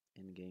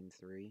in game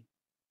 3,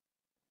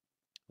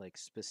 like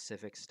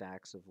specific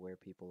stacks of where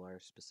people are,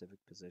 specific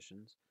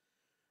positions.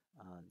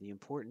 The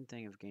important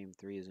thing of game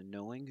 3 is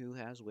knowing who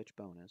has which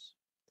bonus,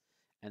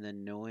 and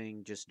then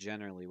knowing just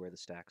generally where the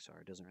stacks are.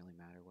 It doesn't really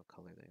matter what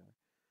color they are.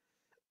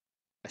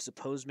 I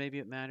suppose maybe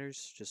it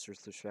matters just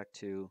with respect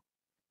to,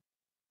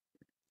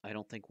 I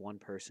don't think one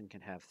person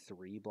can have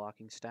 3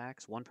 blocking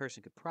stacks. One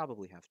person could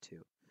probably have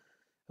 2.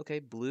 Okay,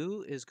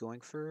 blue is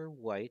going for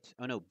white.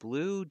 Oh no,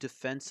 blue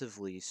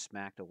defensively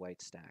smacked a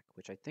white stack,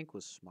 which I think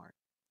was smart.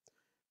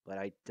 But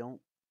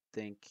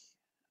think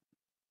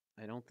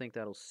I don't think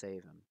that'll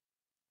save him.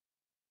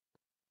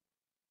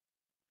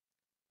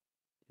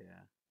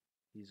 Yeah.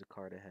 He's a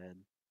card ahead.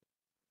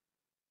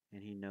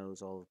 And he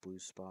knows all of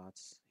blue's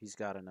spots. He's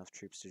got enough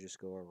troops to just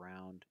go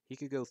around. He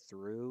could go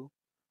through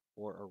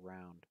or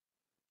around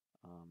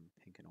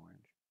pink and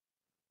orange.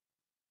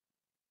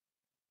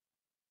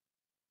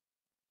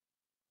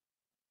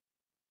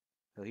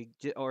 So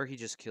he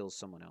just kills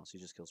someone else. He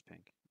just kills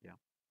pink. Yeah.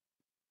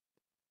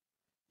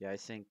 Yeah, I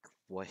think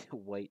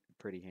white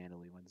pretty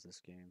handily wins this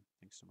game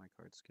thanks to my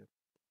card skip.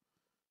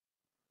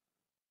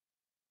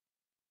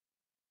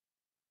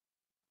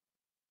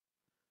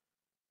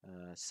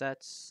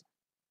 Sets,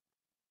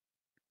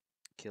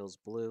 kills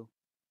blue,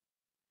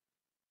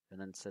 and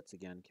then sets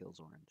again, kills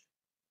orange.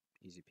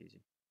 Easy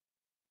peasy.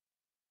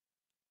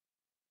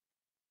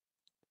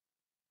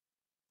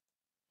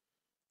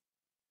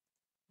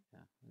 Yeah,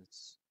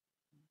 it's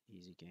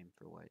easy game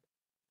for white.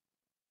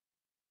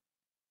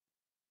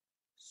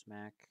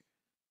 Smack,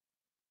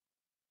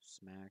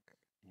 smack,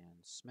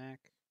 and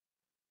smack,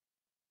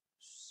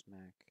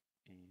 smack,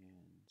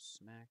 and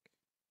smack.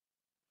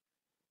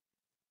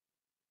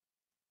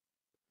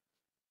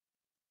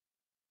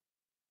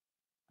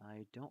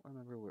 I don't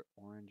remember where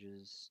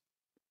orange's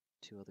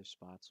 2 other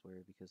spots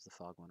were because the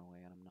fog went away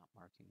and I'm not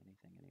marking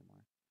anything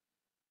anymore.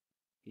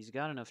 He's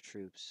got enough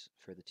troops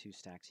for the 2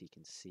 stacks he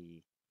can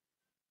see,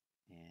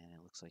 and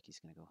it looks like he's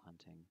going to go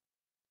hunting.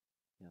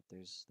 Yep,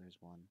 there's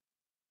one.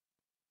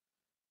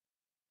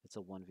 It's a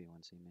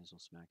 1v1, so you may as well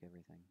smack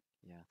everything.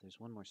 Yeah, there's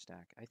one more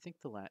stack. I think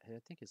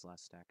his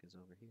last stack is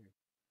over here,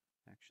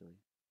 actually.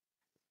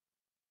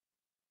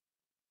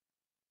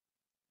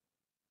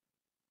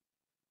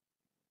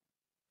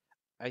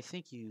 I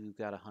think you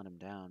gotta hunt him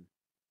down.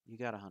 You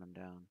gotta hunt him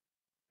down.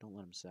 Don't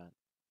let him set.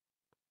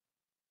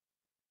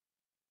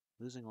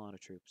 Losing a lot of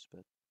troops,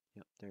 but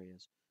yep, there he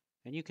is.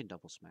 And you can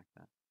double smack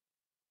that.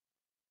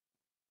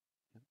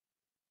 Yep.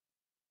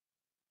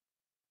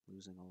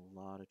 Losing a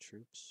lot of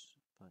troops,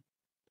 but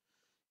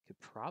could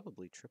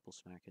probably triple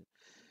smack it.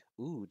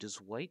 Ooh,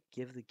 does white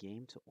give the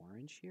game to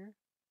orange here?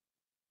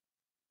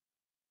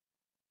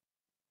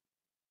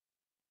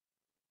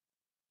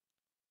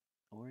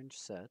 Orange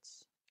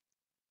sets.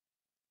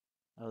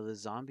 Oh, the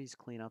zombies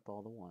clean up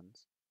all the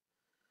ones.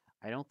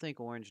 I don't think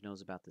orange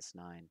knows about this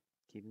 9.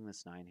 Keeping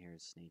this 9 here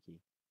is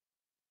sneaky.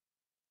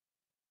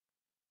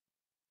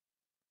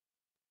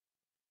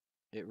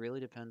 It really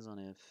depends on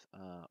if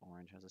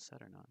orange has a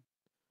set or not.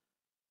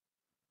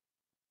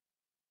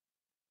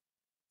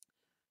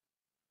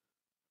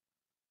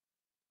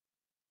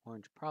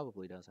 Orange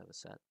probably does have a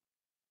set.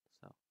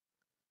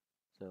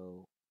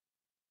 So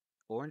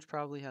orange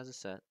probably has a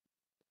set,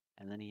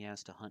 and then he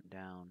has to hunt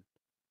down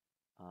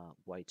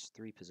white's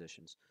 3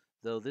 positions.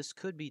 Though this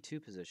could be 2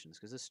 positions,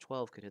 because this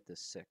 12 could hit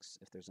this 6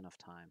 if there's enough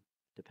time.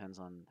 Depends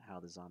on how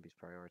the zombies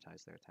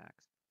prioritize their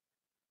attacks.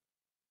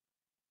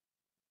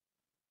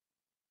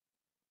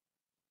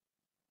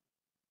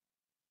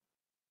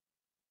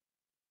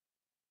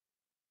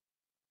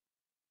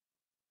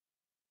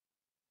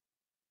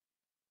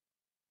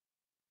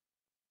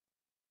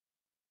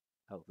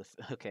 Oh,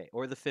 okay,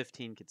 or the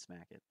 15 could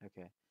smack it.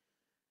 Okay.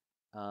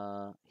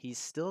 He's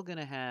still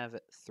gonna have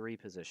 3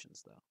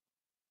 positions though.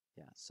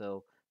 Yeah,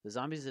 so the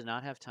zombies did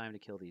not have time to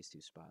kill these 2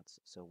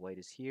 spots. So white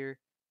is here,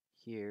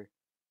 here,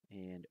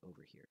 and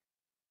over here.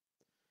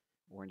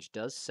 Orange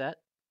does set.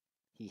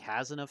 He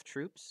has enough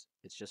troops.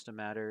 It's just a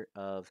matter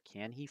of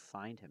can he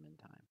find him in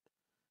time.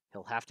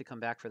 He'll have to come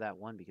back for that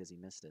one because he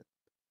missed it.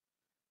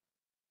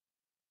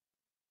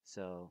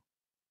 So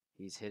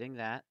he's hitting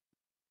that.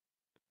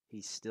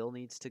 He still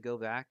needs to go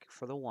back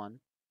for the 1.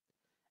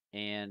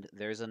 And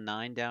there's a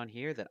 9 down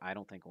here that I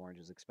don't think Orange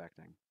is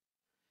expecting.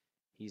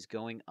 He's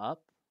going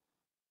up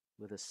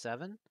with a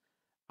 7.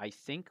 I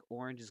think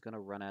Orange is going to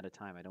run out of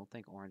time. I don't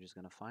think Orange is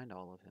going to find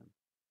all of him.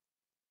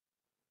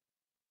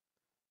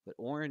 But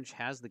Orange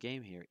has the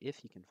game here if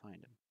he can find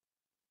him.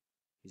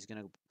 He's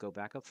going to go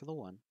back up for the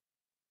 1.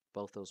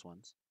 Both those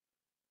ones.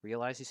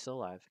 Realize he's still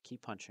alive.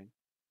 Keep punching.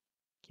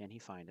 Can he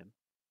find him?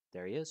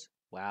 There he is.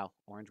 Wow.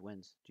 Orange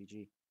wins.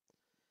 GG.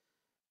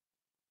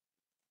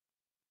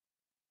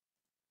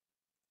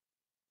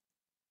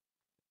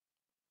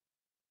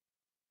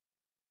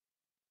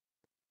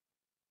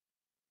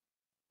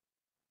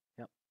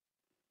 Yep.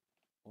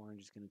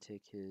 Orange is going to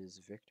take his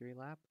victory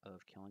lap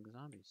of killing the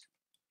zombies.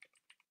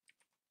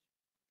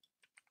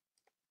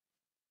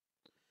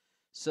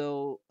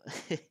 So,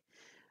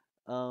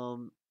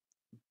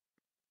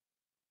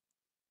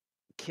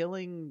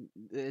 killing,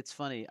 it's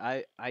funny.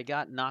 I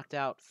got knocked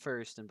out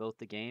first in both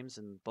the games,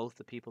 and both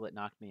the people that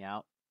knocked me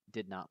out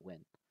did not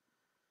win.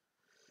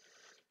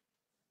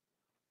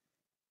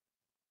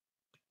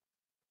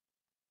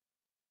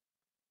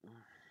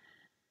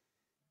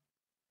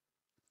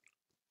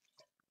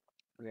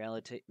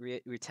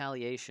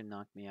 Retaliation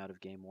knocked me out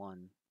of game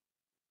 1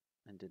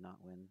 and did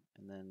not win.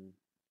 And then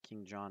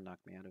King John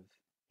knocked me out of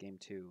game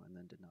 2 and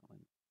then did not win.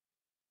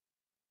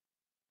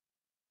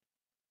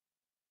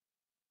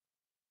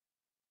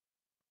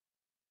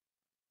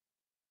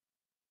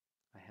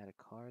 I had a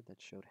card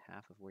that showed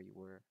half of where you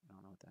were. I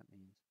don't know what that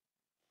means.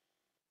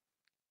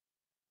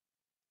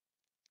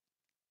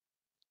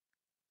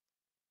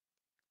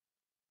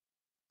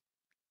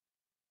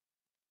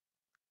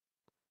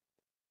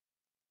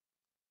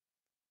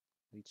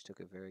 Leech took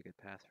a very good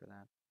path for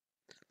that.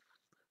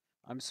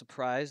 I'm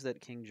surprised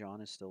that King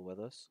John is still with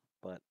us,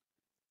 but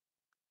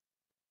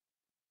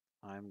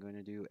I'm going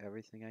to do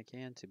everything I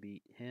can to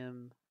beat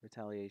him,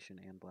 Retaliation,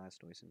 and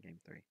Blastoise in game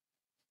 3.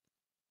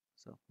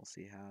 So we'll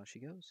see how she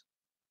goes.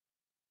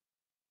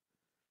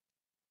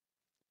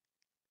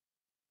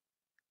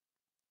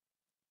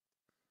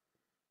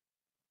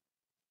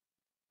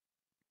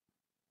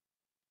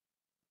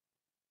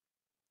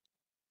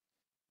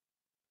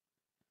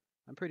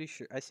 I'm pretty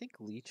sure, I think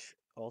Leech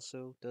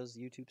also does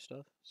YouTube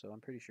stuff, so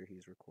I'm pretty sure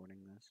he's recording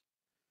this.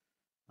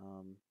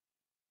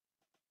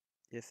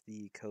 If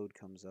the code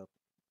comes up,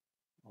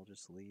 I'll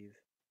just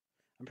leave.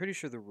 I'm pretty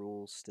sure the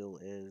rule still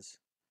is,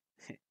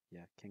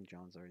 yeah, King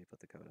John's already put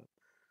the code up.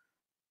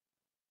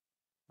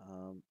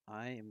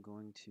 I am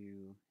going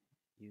to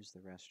use the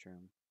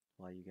restroom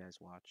while you guys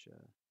watch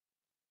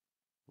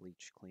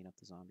Leech clean up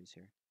the zombies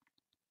here.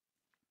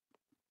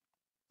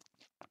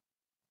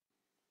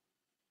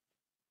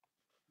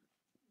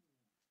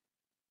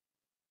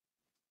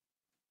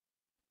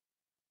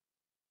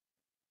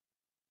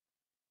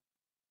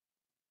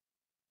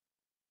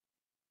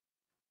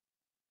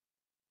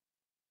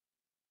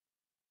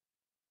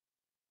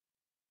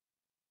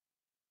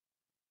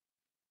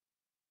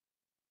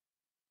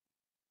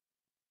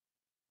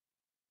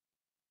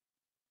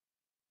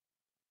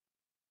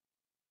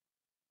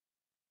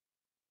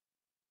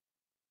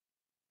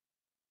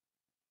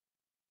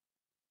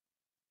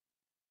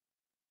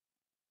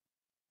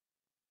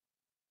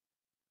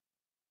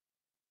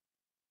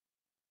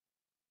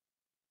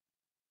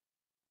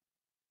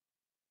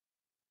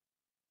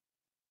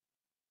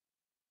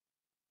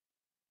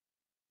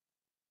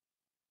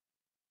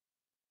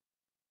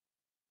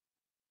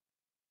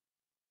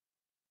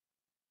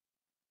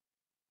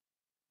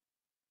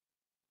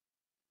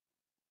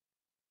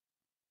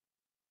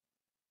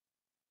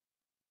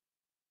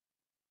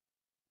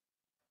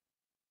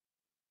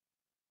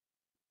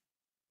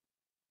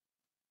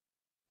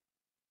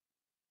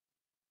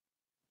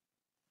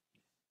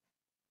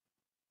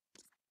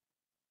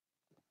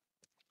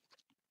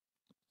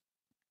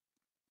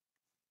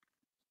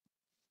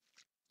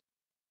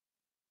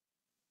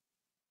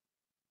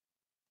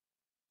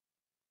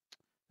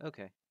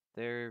 Okay,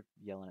 they're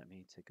yelling at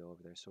me to go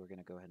over there, so we're going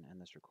to go ahead and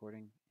end this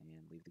recording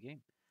and leave the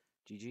game.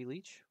 GG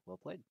Leech, well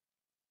played.